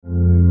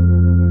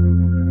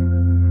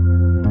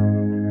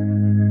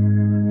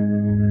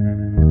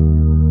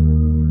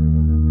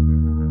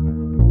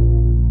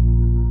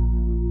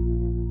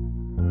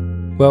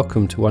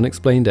Welcome to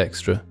Unexplained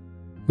Extra,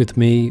 with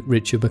me,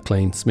 Richard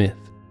McLean Smith,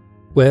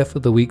 where for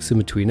the weeks in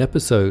between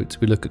episodes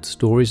we look at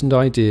stories and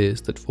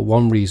ideas that for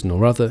one reason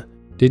or other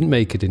didn't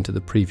make it into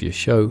the previous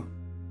show.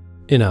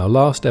 In our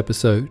last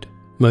episode,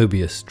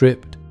 Mobius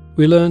Stripped,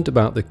 we learned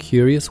about the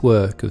curious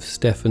work of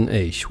Stephen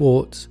A.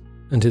 Schwartz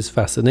and his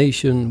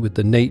fascination with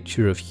the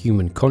nature of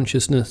human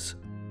consciousness.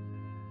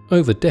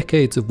 Over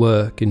decades of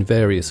work in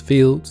various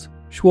fields,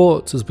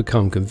 Schwartz has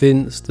become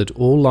convinced that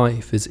all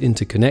life is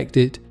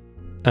interconnected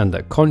and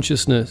that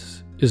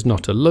consciousness is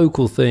not a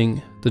local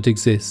thing that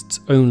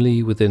exists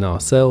only within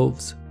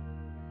ourselves.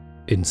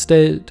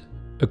 Instead,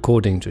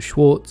 according to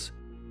Schwartz,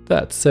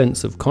 that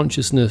sense of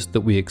consciousness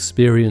that we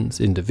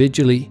experience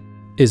individually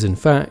is in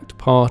fact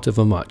part of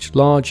a much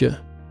larger,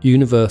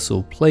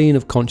 universal plane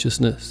of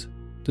consciousness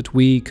that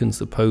we can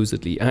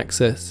supposedly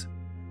access.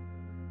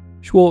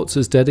 Schwartz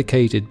has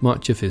dedicated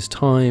much of his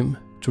time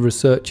to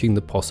researching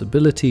the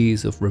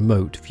possibilities of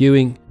remote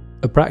viewing,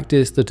 a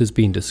practice that has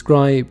been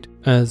described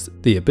as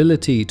the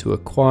ability to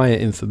acquire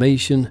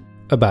information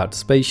about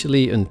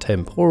spatially and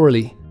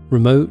temporally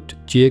remote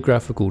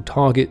geographical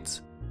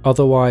targets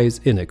otherwise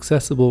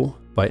inaccessible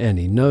by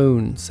any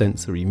known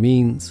sensory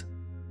means.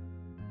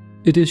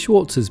 It is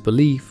Schwartz's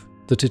belief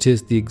that it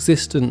is the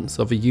existence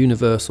of a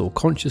universal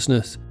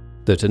consciousness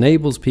that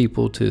enables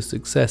people to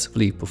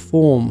successfully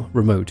perform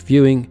remote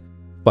viewing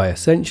by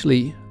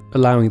essentially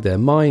allowing their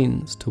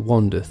minds to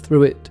wander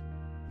through it,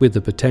 with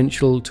the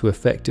potential to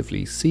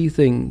effectively see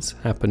things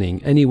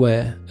happening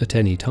anywhere at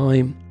any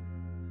time.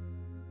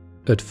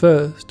 At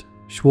first,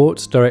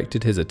 Schwartz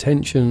directed his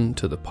attention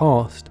to the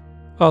past,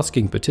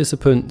 asking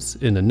participants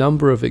in a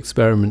number of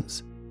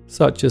experiments,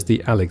 such as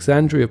the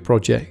Alexandria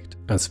Project,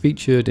 as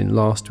featured in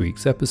last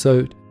week's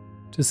episode,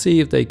 to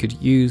see if they could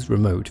use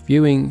remote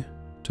viewing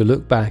to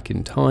look back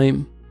in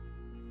time.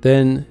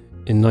 Then,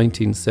 in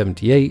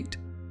 1978,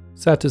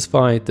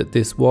 satisfied that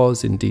this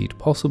was indeed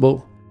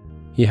possible,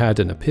 he had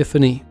an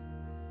epiphany.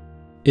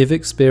 If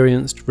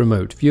experienced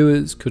remote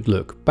viewers could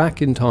look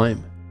back in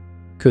time,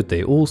 could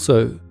they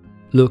also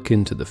look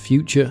into the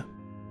future?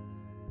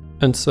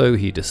 And so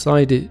he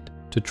decided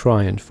to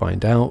try and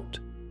find out.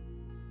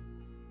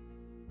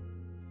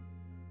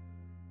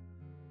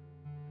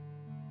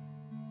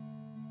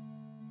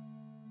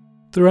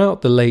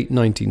 Throughout the late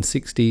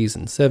 1960s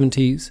and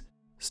 70s,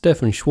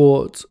 Stephen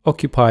Schwartz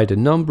occupied a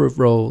number of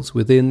roles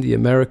within the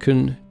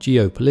American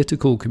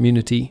geopolitical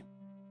community.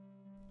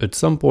 At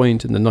some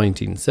point in the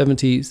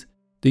 1970s,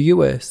 the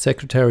US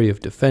Secretary of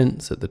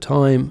Defense at the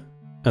time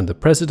and the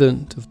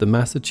president of the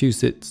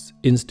Massachusetts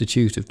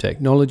Institute of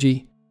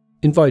Technology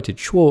invited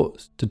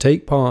Schwartz to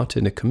take part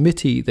in a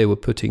committee they were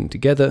putting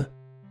together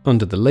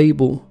under the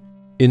label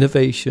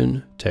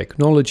Innovation,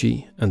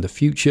 Technology and the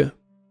Future.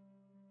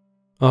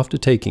 After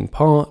taking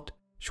part,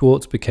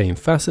 Schwartz became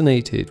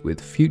fascinated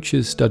with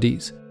futures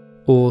studies,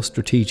 or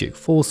strategic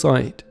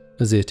foresight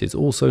as it is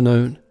also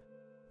known,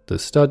 the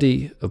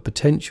study of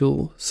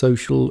potential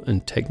social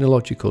and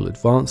technological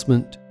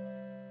advancement.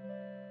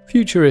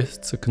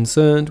 Futurists are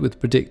concerned with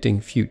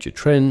predicting future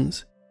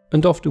trends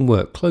and often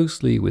work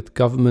closely with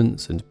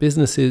governments and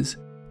businesses,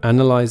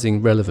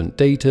 analysing relevant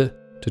data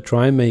to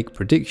try and make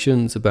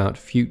predictions about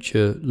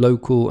future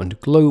local and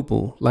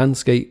global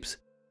landscapes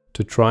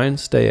to try and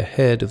stay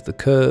ahead of the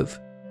curve.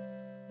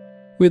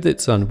 With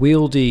its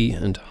unwieldy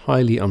and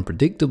highly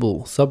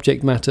unpredictable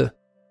subject matter,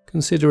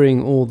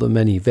 considering all the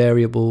many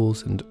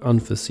variables and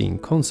unforeseen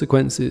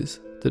consequences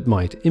that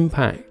might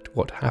impact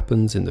what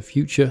happens in the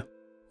future,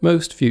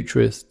 most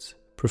futurists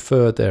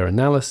prefer their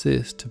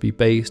analysis to be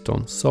based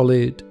on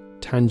solid,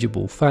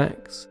 tangible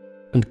facts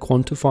and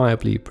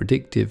quantifiably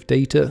predictive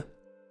data.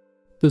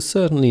 There's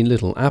certainly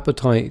little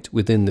appetite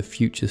within the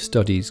future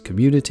studies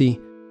community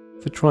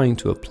for trying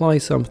to apply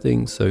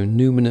something so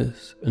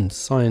numinous and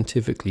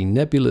scientifically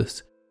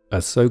nebulous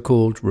as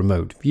so-called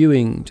remote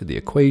viewing to the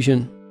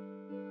equation.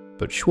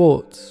 But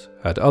Schwartz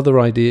had other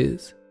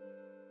ideas.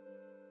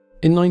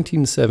 In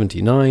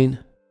 1979,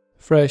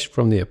 fresh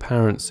from the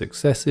apparent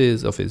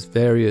successes of his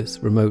various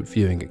remote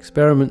viewing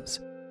experiments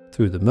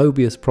through the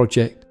Mobius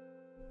Project,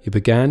 he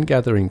began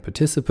gathering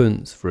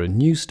participants for a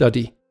new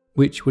study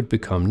which would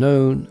become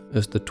known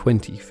as the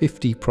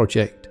 2050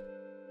 Project.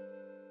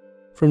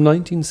 From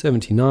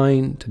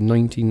 1979 to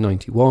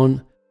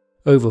 1991,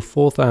 over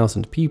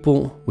 4,000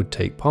 people would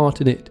take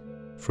part in it,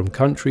 from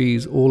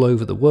countries all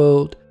over the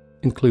world,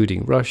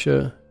 including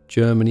Russia,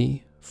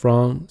 Germany,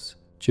 France,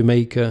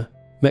 Jamaica,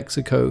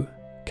 Mexico,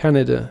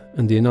 Canada,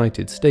 and the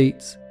United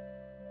States.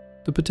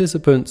 The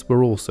participants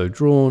were also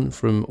drawn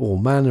from all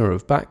manner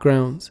of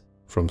backgrounds,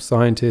 from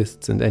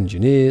scientists and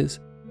engineers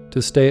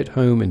to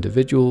stay-at-home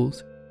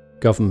individuals,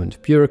 government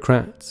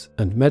bureaucrats,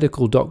 and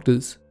medical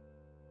doctors.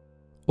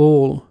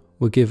 All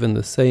were given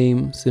the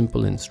same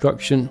simple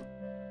instruction: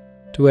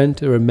 to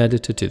enter a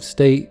meditative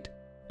state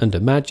and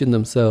imagine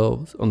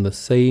themselves on the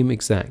same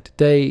exact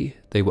day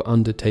they were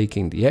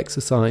undertaking the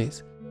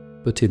exercise,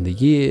 but in the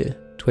year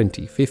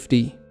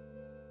 2050,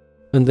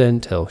 and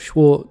then tell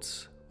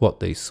Schwartz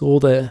what they saw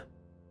there.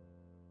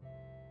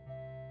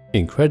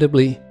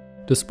 Incredibly,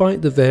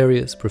 Despite the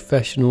various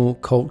professional,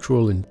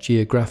 cultural and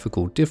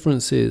geographical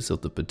differences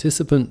of the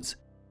participants,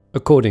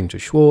 according to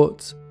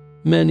Schwartz,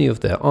 many of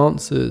their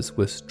answers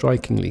were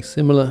strikingly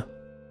similar.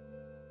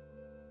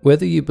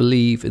 Whether you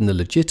believe in the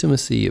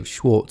legitimacy of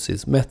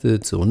Schwartz's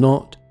methods or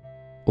not,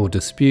 or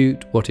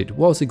dispute what it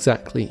was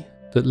exactly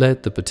that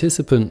led the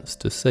participants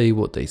to say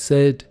what they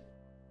said,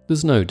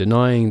 there's no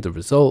denying the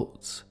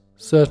results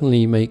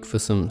certainly make for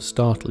some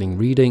startling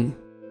reading.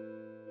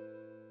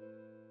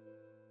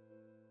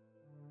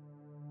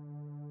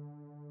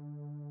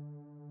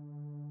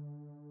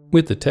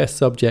 With the test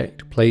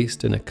subject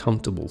placed in a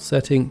comfortable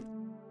setting,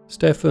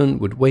 Stefan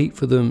would wait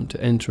for them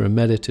to enter a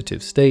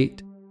meditative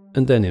state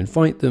and then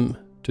invite them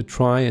to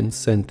try and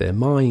send their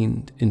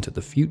mind into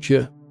the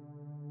future.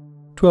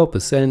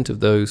 12% of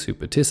those who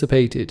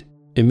participated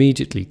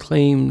immediately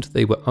claimed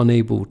they were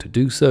unable to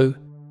do so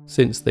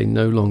since they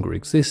no longer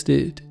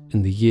existed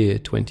in the year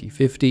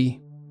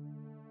 2050.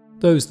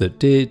 Those that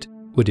did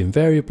would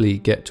invariably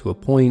get to a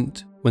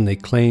point when they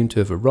claimed to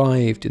have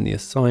arrived in the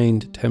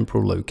assigned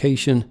temporal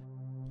location,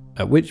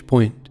 at which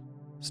point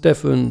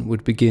Stefan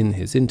would begin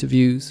his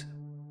interviews.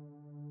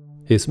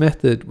 His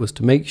method was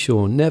to make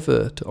sure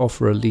never to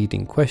offer a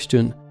leading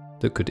question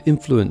that could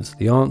influence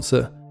the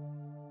answer.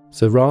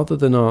 So rather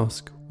than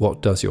ask,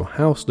 "What does your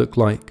house look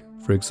like?"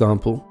 for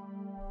example,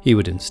 he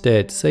would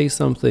instead say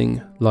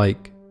something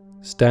like,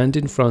 "Stand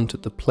in front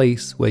of the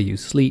place where you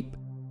sleep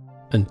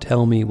and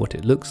tell me what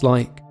it looks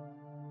like."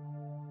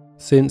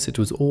 Since it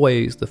was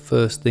always the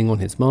first thing on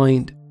his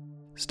mind,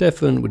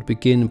 Stefan would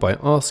begin by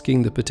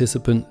asking the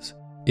participants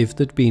if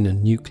there'd been a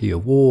nuclear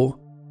war,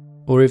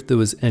 or if there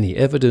was any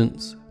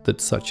evidence that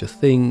such a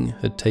thing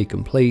had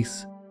taken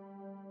place.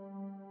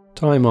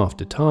 Time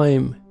after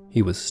time,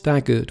 he was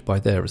staggered by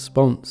their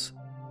response.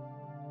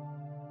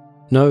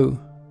 "No,"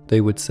 they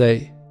would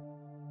say,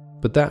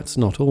 "but that's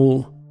not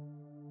all.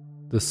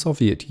 The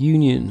Soviet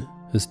Union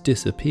has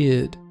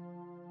disappeared."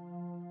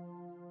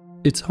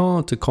 It's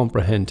hard to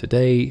comprehend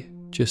today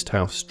just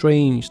how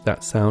strange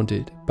that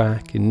sounded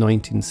back in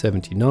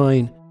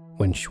 1979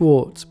 when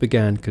Schwartz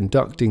began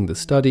conducting the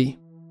study,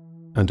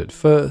 and at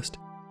first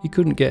he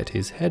couldn't get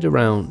his head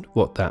around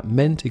what that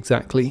meant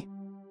exactly.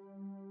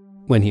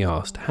 When he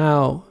asked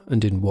how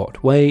and in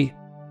what way,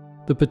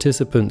 the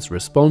participants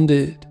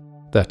responded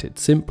that it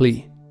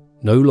simply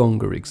no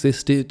longer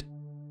existed.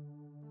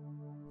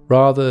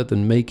 Rather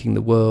than making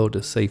the world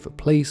a safer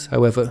place,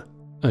 however,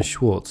 as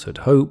Schwartz had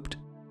hoped,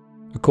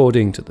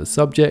 according to the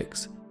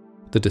subjects,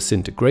 the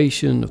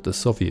disintegration of the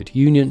Soviet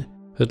Union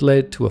had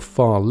led to a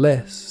far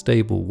less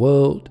stable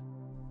world,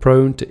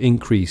 prone to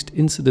increased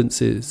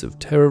incidences of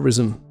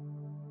terrorism.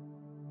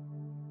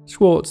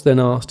 Schwartz then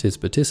asked his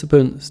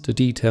participants to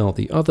detail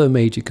the other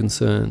major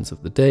concerns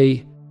of the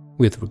day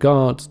with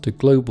regards to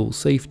global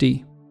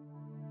safety.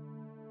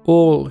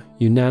 All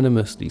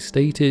unanimously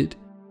stated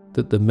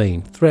that the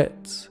main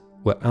threats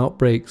were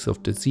outbreaks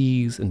of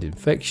disease and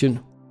infection,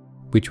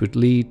 which would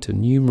lead to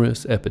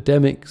numerous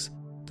epidemics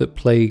that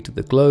plagued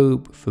the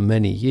globe for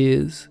many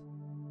years.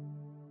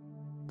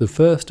 The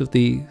first of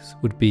these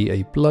would be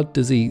a blood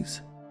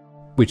disease,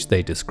 which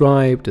they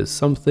described as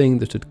something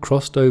that had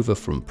crossed over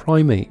from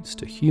primates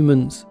to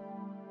humans.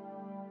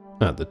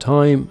 At the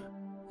time,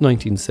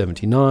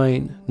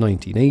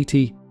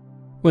 1979-1980,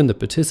 when the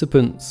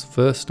participants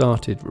first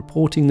started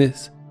reporting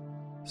this,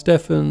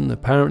 Stefan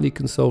apparently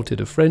consulted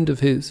a friend of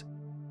his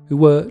who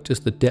worked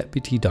as the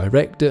Deputy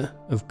Director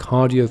of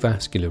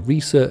Cardiovascular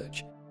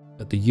Research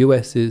at the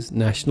US's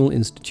National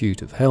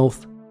Institute of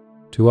Health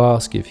to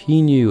ask if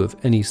he knew of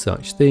any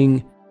such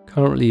thing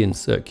currently in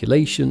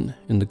circulation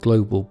in the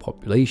global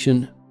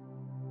population.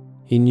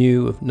 He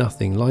knew of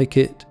nothing like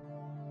it.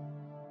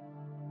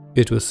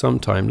 It was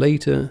sometime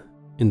later,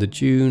 in the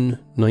June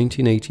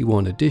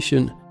 1981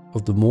 edition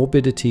of the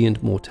Morbidity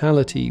and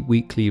Mortality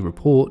Weekly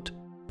Report,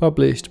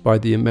 published by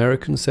the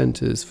American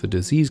Centers for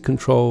Disease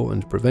Control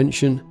and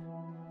Prevention,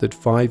 that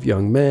 5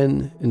 young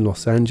men in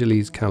Los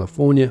Angeles,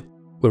 California,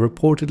 were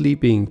reportedly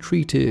being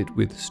treated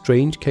with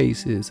strange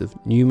cases of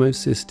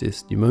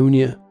pneumocystis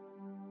pneumonia.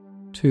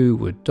 2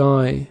 would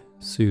die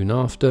soon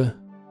after.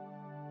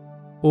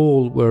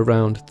 All were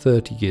around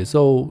 30 years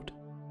old,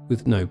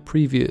 with no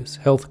previous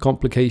health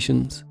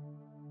complications.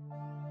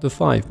 The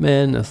 5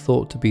 men are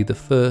thought to be the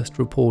first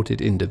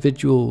reported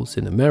individuals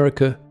in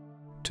America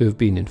to have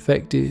been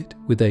infected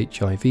with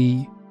HIV,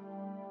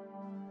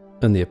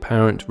 and the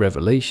apparent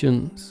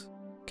revelations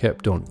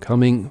kept on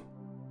coming.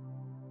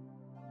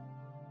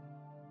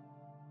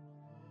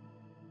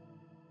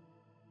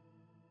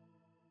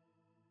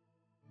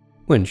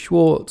 When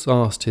Schwartz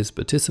asked his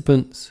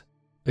participants,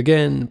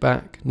 again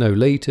back no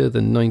later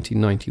than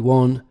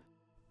 1991,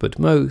 but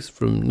most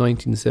from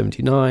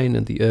 1979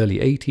 and the early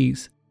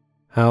 80s,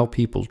 how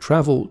people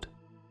travelled,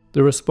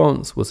 the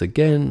response was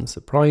again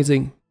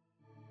surprising.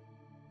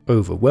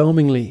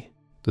 Overwhelmingly,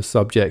 the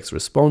subjects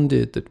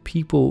responded that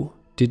people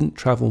didn't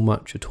travel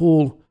much at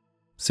all,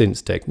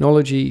 since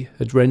technology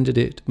had rendered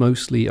it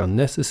mostly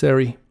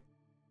unnecessary.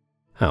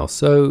 How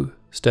so?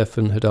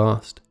 Stefan had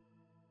asked.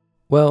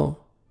 Well,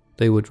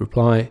 they would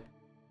reply,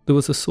 there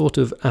was a sort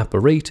of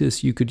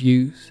apparatus you could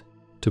use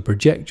to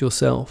project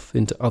yourself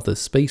into other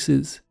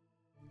spaces,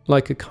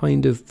 like a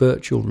kind of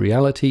virtual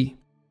reality.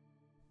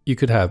 You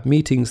could have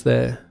meetings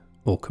there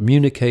or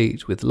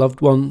communicate with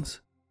loved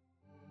ones.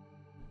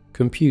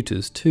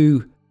 Computers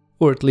too,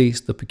 or at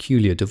least the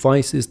peculiar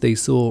devices they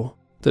saw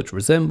that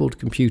resembled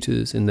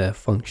computers in their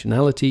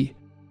functionality,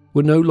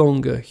 were no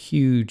longer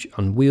huge,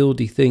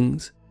 unwieldy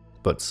things,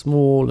 but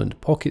small and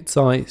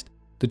pocket-sized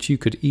that you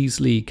could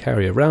easily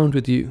carry around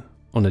with you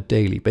on a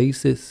daily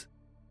basis.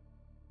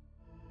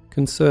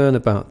 Concern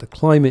about the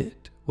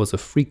climate was a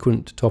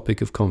frequent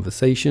topic of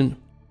conversation.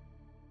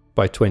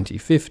 By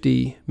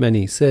 2050,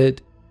 many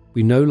said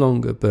we no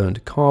longer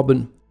burned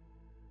carbon.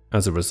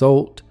 As a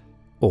result,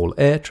 all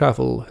air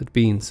travel had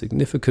been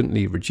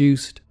significantly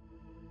reduced.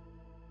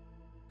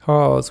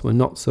 Cars were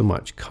not so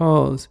much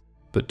cars,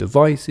 but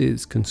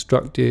devices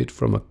constructed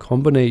from a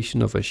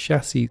combination of a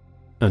chassis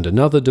and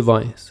another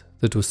device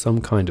that was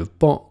some kind of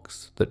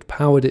box that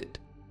powered it,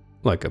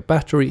 like a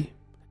battery.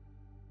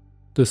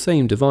 The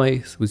same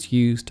device was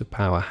used to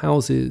power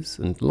houses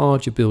and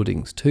larger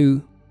buildings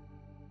too.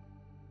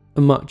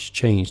 A much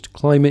changed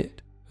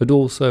climate had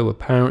also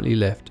apparently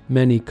left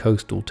many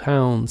coastal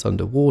towns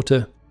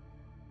underwater,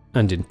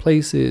 and in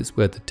places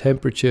where the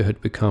temperature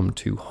had become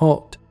too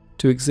hot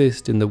to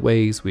exist in the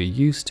ways we're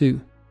used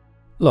to,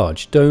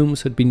 large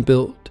domes had been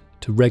built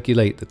to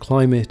regulate the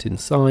climate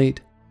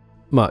inside,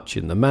 much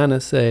in the manner,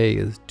 say,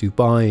 as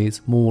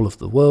Dubai's Mall of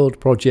the World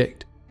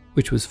project,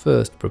 which was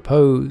first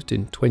proposed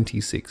in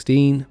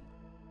 2016.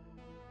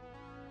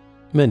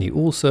 Many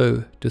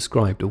also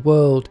described a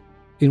world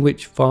in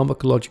which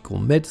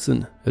pharmacological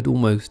medicine had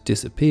almost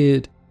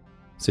disappeared,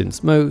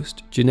 since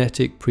most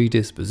genetic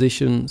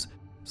predispositions,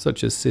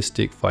 such as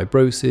cystic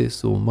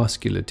fibrosis or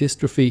muscular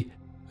dystrophy,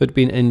 had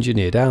been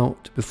engineered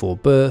out before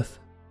birth.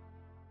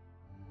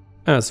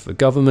 As for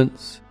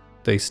governments,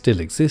 they still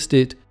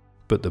existed,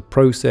 but the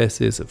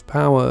processes of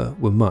power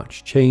were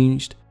much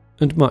changed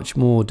and much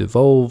more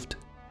devolved.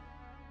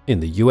 In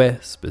the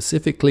US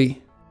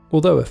specifically,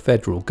 although a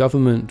federal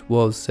government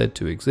was said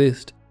to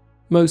exist,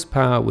 most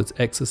power was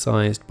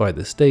exercised by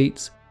the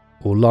states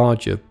or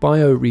larger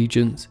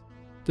bioregions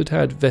that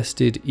had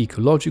vested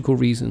ecological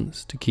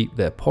reasons to keep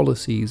their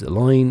policies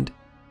aligned.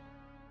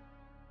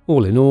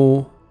 All in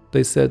all,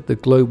 they said the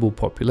global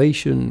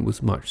population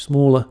was much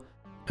smaller,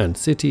 and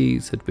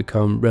cities had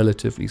become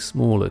relatively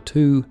smaller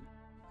too,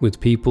 with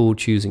people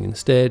choosing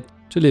instead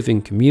to live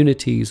in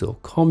communities or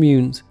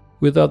communes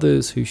with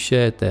others who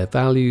shared their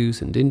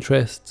values and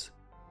interests.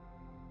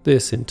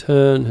 This in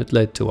turn had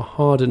led to a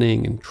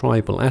hardening in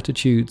tribal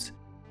attitudes,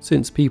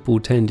 since people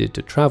tended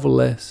to travel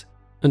less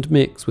and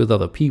mix with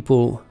other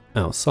people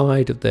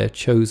outside of their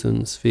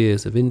chosen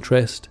spheres of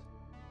interest.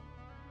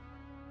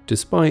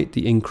 Despite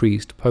the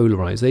increased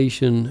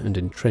polarization and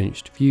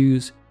entrenched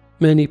views,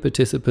 many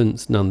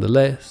participants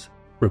nonetheless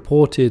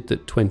reported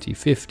that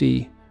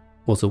 2050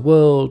 was a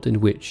world in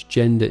which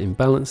gender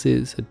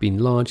imbalances had been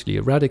largely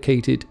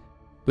eradicated,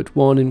 but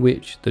one in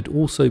which there'd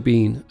also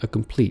been a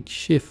complete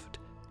shift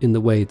in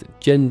the way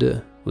that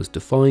gender was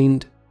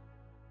defined.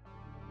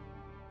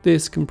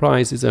 This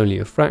comprises only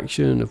a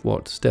fraction of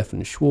what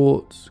Stefan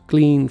Schwartz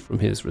gleaned from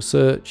his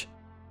research.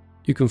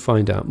 You can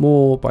find out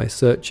more by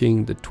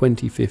searching the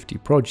 2050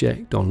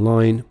 project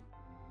online.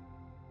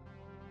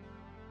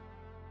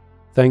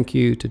 Thank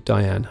you to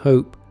Diane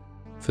Hope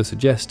for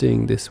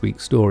suggesting this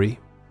week's story.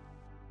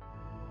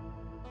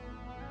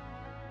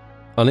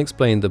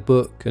 Unexplained, the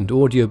book and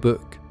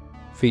audiobook,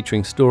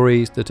 featuring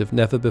stories that have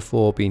never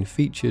before been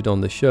featured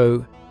on the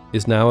show,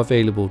 is now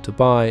available to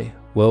buy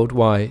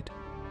worldwide.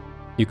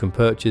 You can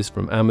purchase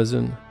from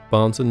Amazon,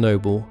 Barnes &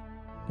 Noble,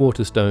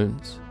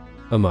 Waterstones,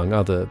 among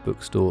other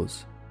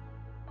bookstores.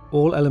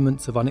 All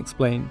elements of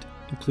Unexplained,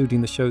 including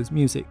the show's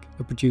music,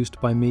 are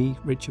produced by me,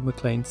 Richard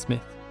McLean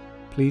Smith.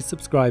 Please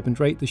subscribe and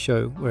rate the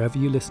show wherever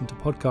you listen to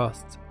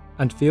podcasts,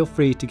 and feel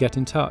free to get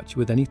in touch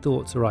with any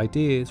thoughts or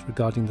ideas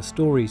regarding the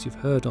stories you've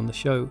heard on the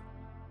show.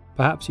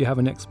 Perhaps you have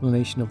an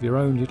explanation of your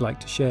own you'd like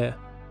to share.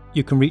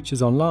 You can reach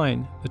us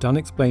online at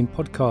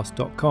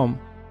unexplainedpodcast.com,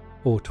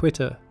 or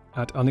Twitter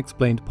at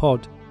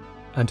unexplainedpod,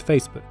 and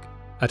Facebook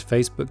at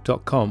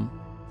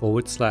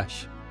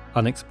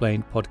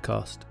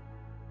facebook.com/unexplainedpodcast.